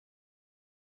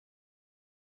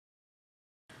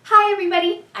Hi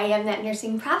everybody, I am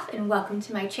Thatnursingprof and welcome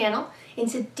to my channel. In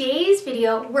today's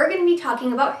video, we're going to be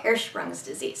talking about Hirschsprung's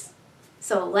disease.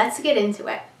 So let's get into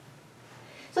it.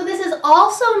 So this is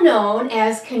also known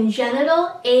as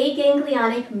congenital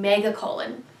aganglionic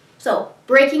megacolon. So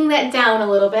breaking that down a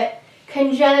little bit,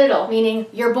 congenital meaning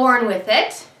you're born with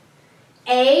it,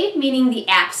 A meaning the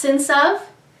absence of,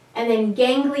 and then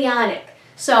ganglionic,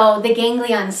 so the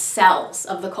ganglion cells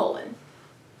of the colon.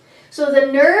 So the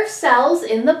nerve cells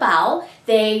in the bowel,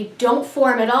 they don't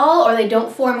form at all or they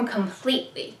don't form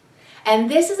completely.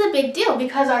 And this is a big deal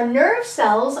because our nerve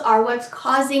cells are what's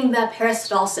causing the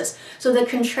peristalsis, so the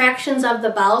contractions of the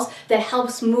bowels that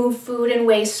helps move food and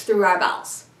waste through our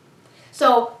bowels.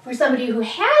 So for somebody who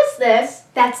has this,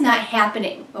 that's not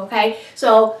happening, okay?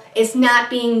 So it's not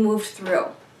being moved through.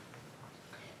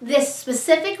 This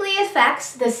specifically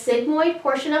affects the sigmoid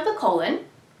portion of the colon.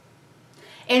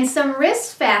 And some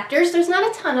risk factors, there's not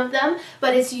a ton of them,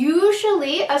 but it's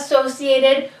usually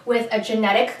associated with a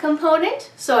genetic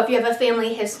component. So if you have a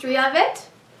family history of it,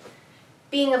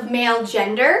 being of male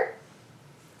gender,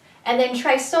 and then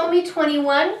trisomy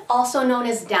 21, also known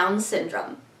as Down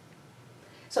syndrome.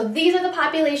 So these are the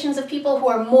populations of people who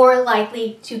are more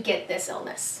likely to get this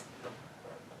illness.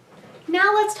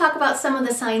 Now let's talk about some of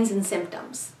the signs and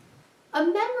symptoms. A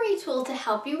memory tool to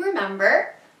help you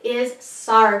remember is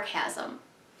sarcasm.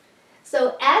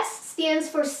 So S stands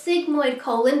for sigmoid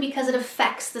colon because it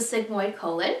affects the sigmoid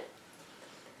colon.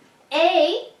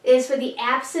 A is for the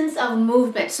absence of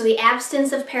movement, so the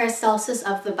absence of peristalsis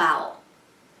of the bowel.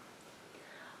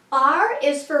 R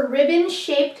is for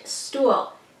ribbon-shaped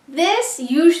stool. This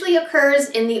usually occurs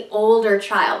in the older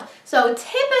child. So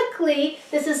typically,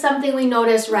 this is something we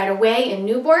notice right away in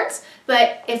newborns,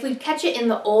 but if we catch it in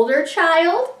the older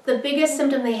child, the biggest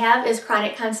symptom they have is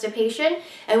chronic constipation,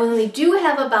 and when they do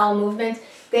have a bowel movement,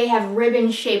 they have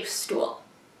ribbon-shaped stool.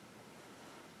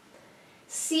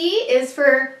 C is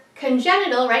for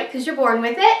congenital, right, because you're born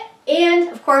with it, and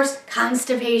of course,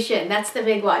 constipation, that's the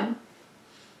big one.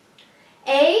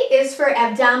 A is for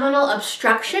abdominal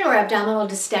obstruction or abdominal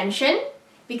distension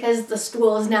because the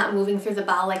stool is not moving through the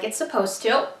bowel like it's supposed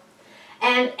to.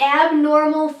 And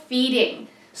abnormal feeding,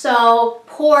 so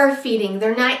poor feeding,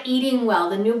 they're not eating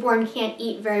well, the newborn can't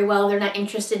eat very well, they're not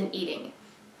interested in eating.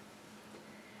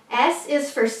 S is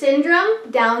for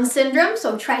syndrome, Down syndrome,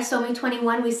 so trisomy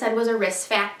 21 we said was a risk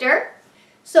factor.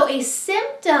 So a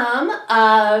symptom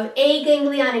of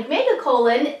aganglionic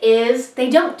megacolon is they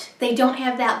don't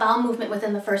have that bowel movement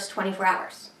within the first 24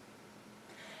 hours.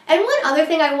 And one other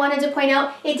thing I wanted to point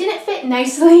out, it didn't fit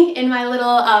nicely in my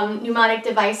little mnemonic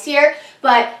device here,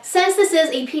 but since this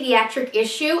is a pediatric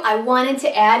issue, I wanted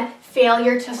to add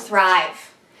failure to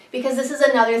thrive, because this is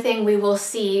another thing we will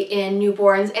see in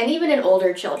newborns and even in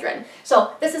older children.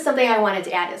 So this is something I wanted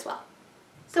to add as well.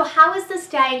 So how is this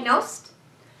diagnosed?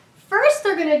 First,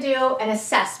 they're going to do an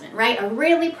assessment, right? A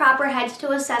really proper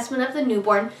head-to-toe assessment of the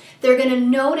newborn. They're going to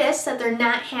notice that they're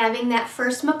not having that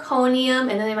first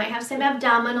meconium, and then they might have some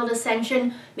abdominal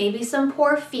distension, maybe some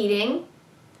poor feeding.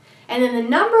 And then the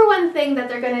number one thing that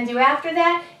they're going to do after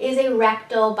that is a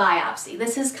rectal biopsy.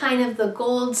 This is kind of the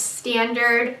gold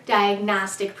standard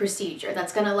diagnostic procedure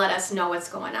that's going to let us know what's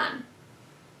going on.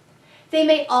 They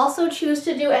may also choose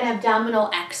to do an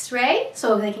abdominal x-ray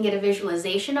so they can get a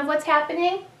visualization of what's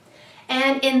happening.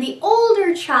 And in the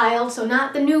older child, so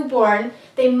not the newborn,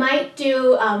 they might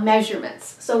do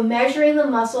measurements. So measuring the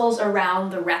muscles around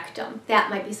the rectum. That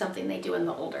might be something they do in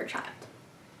the older child.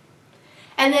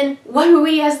 And then what do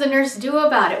we as the nurse do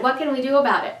about it? What can we do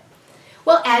about it?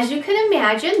 Well, as you can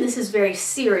imagine, this is very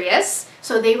serious,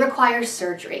 so they require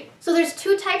surgery. So there's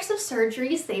two types of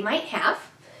surgeries they might have.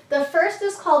 The first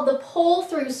is called the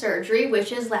pull-through surgery,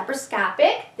 which is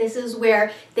laparoscopic. This is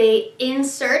where they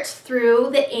insert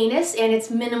through the anus and it's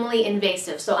minimally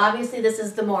invasive. So obviously this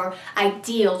is the more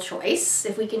ideal choice,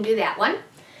 if we can do that one.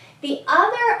 The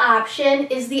other option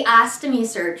is the ostomy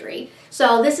surgery.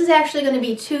 So this is actually going to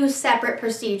be two separate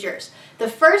procedures. The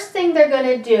first thing they're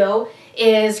going to do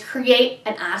is create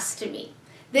an ostomy.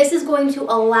 This is going to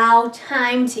allow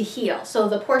time to heal. So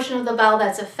the portion of the bowel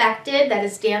that's affected, that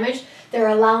is damaged, they're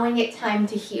allowing it time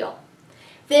to heal.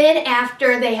 Then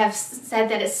after they have said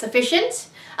that it's sufficient,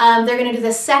 they're going to do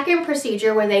the second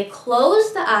procedure where they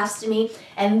close the ostomy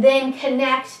and then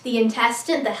connect the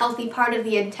intestine, the healthy part of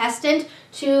the intestine,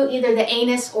 to either the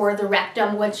anus or the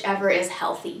rectum, whichever is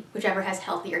healthy, whichever has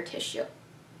healthier tissue.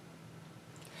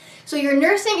 So your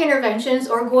nursing interventions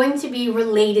are going to be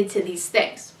related to these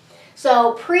things.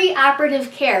 So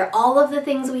preoperative care, all of the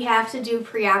things we have to do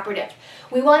preoperative.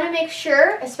 We want to make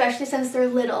sure, especially since they're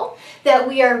little, that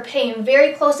we are paying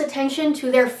very close attention to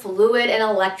their fluid and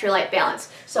electrolyte balance.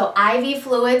 So IV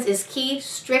fluids is key,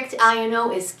 strict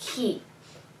INO is key.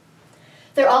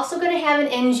 They're also going to have an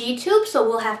NG tube, so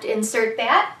we'll have to insert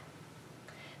that.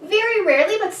 Very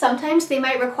rarely, but sometimes they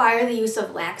might require the use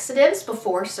of laxatives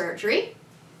before surgery.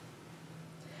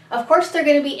 Of course, they're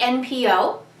going to be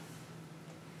NPO.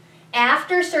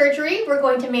 After surgery, we're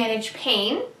going to manage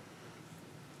pain.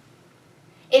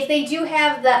 If they do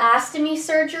have the ostomy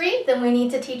surgery, then we need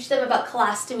to teach them about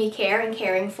colostomy care and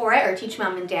caring for it, or teach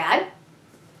mom and dad.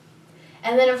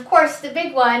 And then, of course, the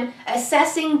big one,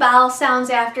 assessing bowel sounds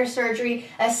after surgery,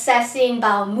 assessing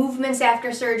bowel movements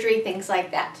after surgery, things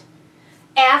like that.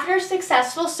 After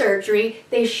successful surgery,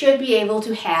 they should be able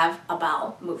to have a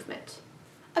bowel movement.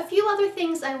 A few other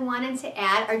things I wanted to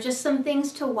add are just some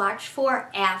things to watch for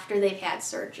after they've had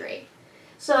surgery.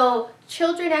 So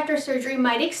children after surgery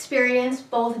might experience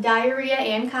both diarrhea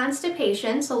and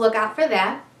constipation, so look out for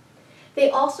that. They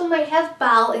also might have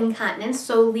bowel incontinence,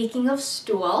 so leaking of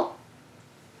stool.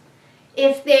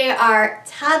 If they are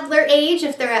toddler age,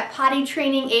 if they're at potty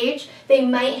training age, they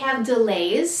might have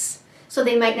delays. So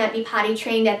they might not be potty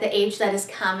trained at the age that is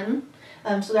common.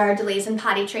 So there are delays in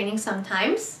potty training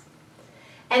sometimes.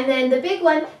 And then the big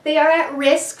one, they are at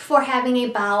risk for having a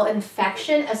bowel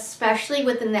infection, especially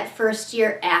within that first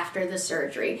year after the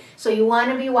surgery. So you want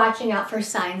to be watching out for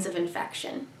signs of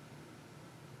infection.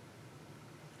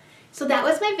 So that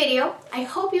was my video. I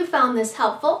hope you found this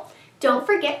helpful. Don't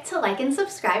forget to like and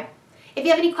subscribe. If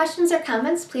you have any questions or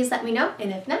comments, please let me know.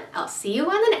 And if not, I'll see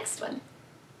you on the next one.